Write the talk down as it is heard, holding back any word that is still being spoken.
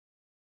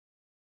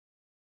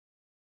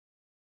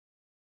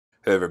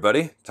Hey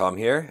everybody, Tom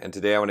here, and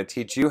today I want to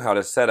teach you how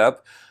to set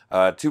up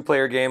a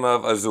two-player game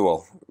of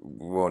Azul.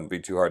 Won't be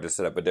too hard to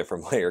set up a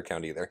different player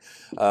count either.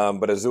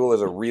 But Azul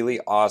is a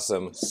really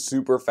awesome,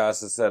 super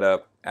fast to set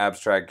up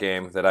abstract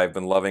game that I've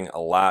been loving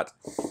a lot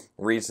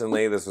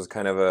recently. This was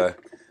kind of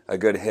a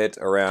good hit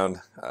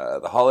around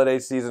the holiday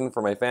season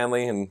for my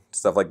family and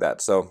stuff like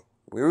that. So,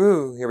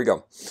 woo, here we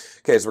go.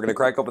 Okay, so we're going to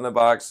crack open the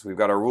box. We've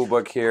got our rule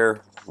book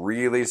here.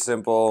 Really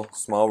simple,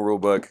 small rule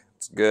book.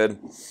 It's good.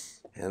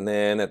 And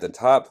then at the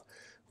top,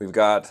 we've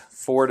got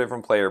 4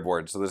 different player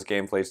boards, so this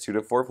game plays 2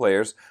 to 4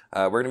 players.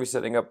 We're going to be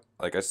setting up,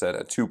 like I said,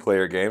 a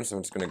 2-player game, so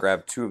I'm just going to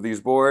grab 2 of these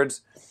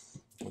boards,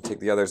 and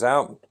take the others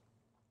out,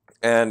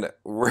 and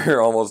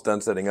we're almost done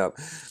setting up.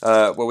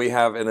 What we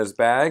have in this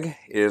bag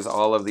is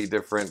all of the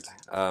different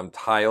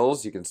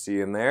tiles you can see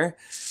in there,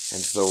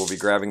 and so we'll be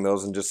grabbing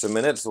those in just a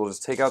minute, so we'll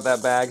just take out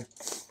that bag,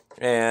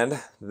 and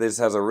this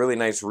has a really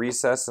nice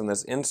recess in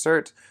this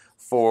insert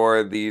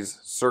for these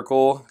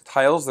circle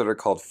tiles that are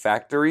called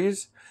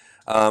factories.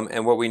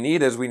 And what we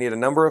need is we need a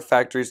number of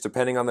factories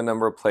depending on the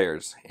number of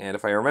players. And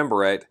if I remember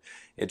right,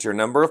 it's your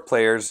number of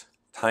players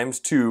times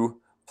 2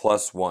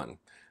 plus 1.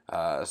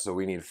 So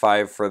we need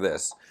 5 for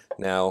this.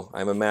 Now,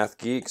 I'm a math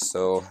geek,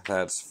 so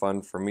that's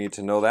fun for me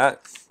to know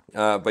that.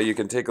 But you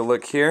can take a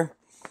look here,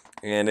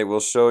 and it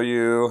will show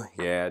you,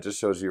 yeah, it just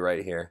shows you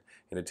right here.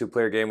 In a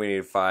 2-player game, we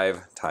need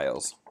 5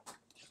 tiles.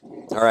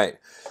 All right,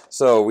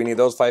 so we need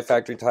those 5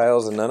 factory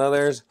tiles and none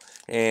others.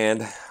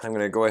 And I'm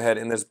going to go ahead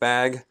in this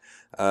bag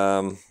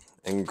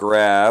and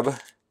grab,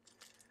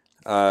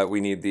 we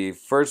need the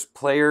first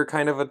player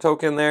kind of a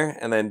token there,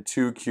 and then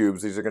 2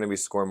 cubes. These are going to be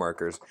score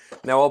markers.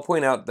 Now I'll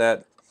point out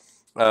that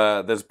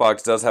this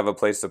box does have a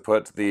place to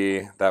put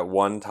that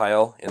 1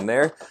 tile in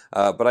there,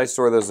 but I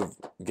store this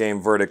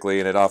game vertically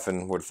and it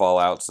often would fall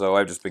out, so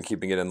I've just been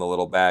keeping it in the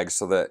little bag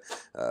so that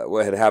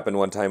what had happened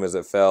one time is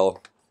it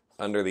fell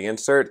under the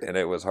insert and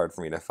it was hard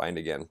for me to find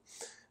again.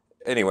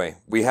 Anyway,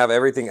 we have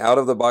everything out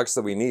of the box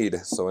that we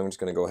need, so I'm just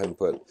going to go ahead and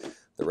put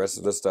the rest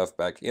of the stuff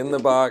back in the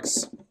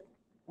box,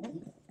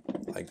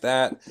 like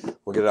that.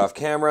 We'll get it off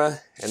camera,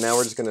 and now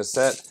we're just going to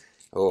set,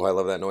 oh, I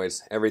love that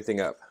noise,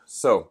 everything up.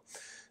 So,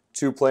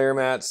 2 player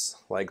mats,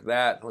 like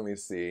that. Let me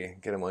see,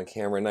 get them on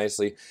camera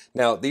nicely.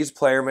 Now, these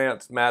player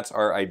mats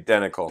are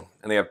identical,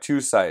 and they have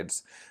 2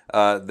 sides.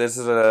 This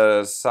is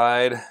a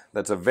side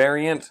that's a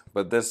variant,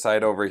 but this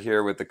side over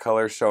here with the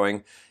color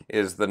showing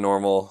is the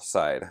normal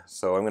side.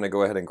 So I'm going to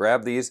go ahead and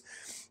grab these.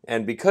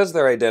 And because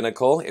they're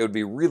identical, it would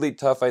be really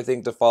tough, I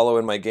think, to follow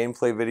in my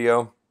gameplay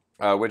video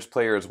which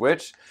player is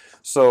which.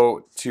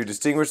 So to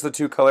distinguish the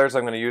 2 colors,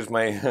 I'm going to use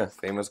my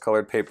famous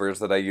colored papers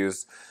that I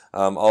use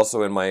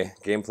also in my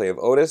gameplay of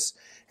Otis.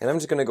 And I'm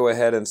just going to go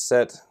ahead and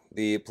set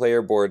the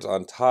player boards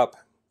on top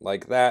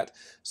like that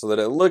so that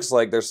it looks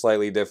like they're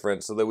slightly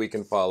different so that we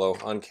can follow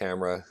on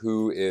camera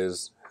who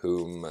is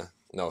whom.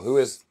 No, who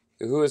is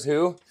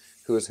who?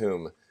 Who is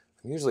whom.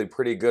 I'm usually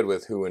pretty good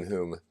with who and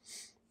whom.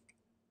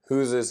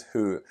 Whose is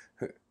who.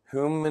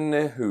 Whom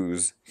and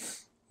whose.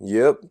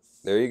 Yep,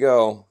 there you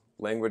go.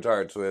 Language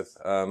arts with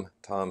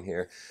Tom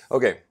here.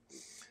 Okay,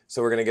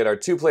 so we're going to get our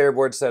 2-player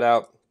board set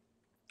out,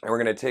 and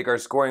we're going to take our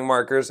scoring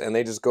markers, and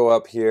they just go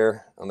up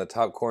here on the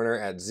top corner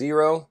at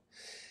 0,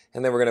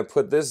 and then we're going to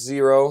put this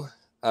 0,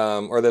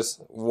 or this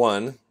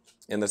 1,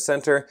 in the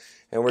center,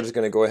 and we're just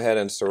going to go ahead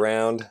and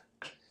surround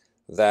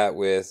that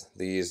with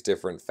these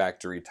different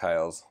factory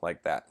tiles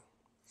like that.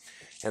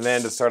 And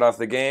then to start off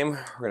the game,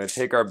 we're going to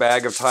take our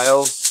bag of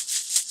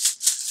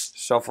tiles,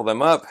 shuffle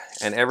them up,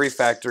 and every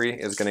factory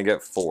is going to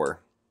get 4.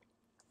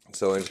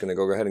 So I'm just going to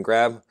go ahead and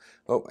grab,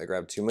 oh, I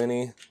grabbed too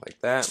many, like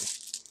that,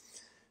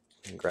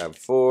 and grab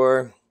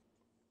 4,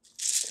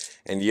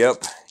 and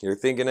yep, you're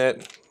thinking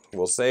it,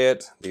 we'll say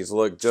it, these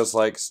look just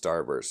like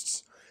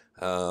starbursts.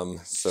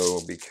 So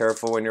be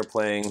careful when you're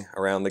playing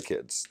around the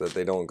kids, that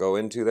they don't go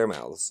into their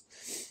mouths.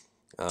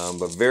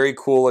 But very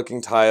cool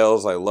looking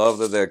tiles. I love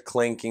the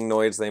clanking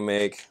noise they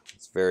make.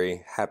 It's a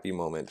very happy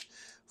moment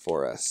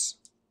for us.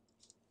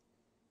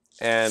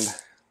 And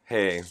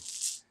hey,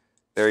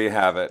 there you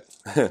have it.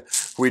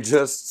 We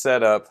just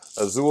set up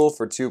Azul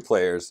for 2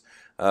 players.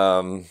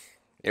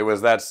 It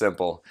was that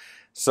simple.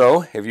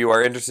 So if you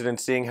are interested in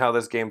seeing how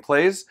this game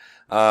plays,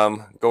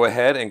 go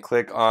ahead and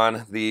click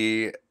on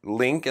the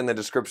link in the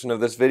description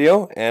of this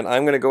video, and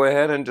I'm going to go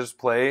ahead and just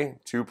play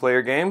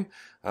 2-player game,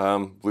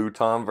 Blue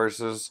Tom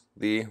versus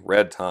the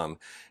Red Tom.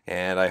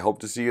 And I hope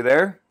to see you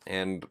there,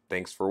 and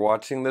thanks for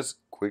watching this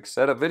quick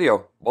setup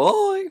video.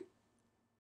 Bye!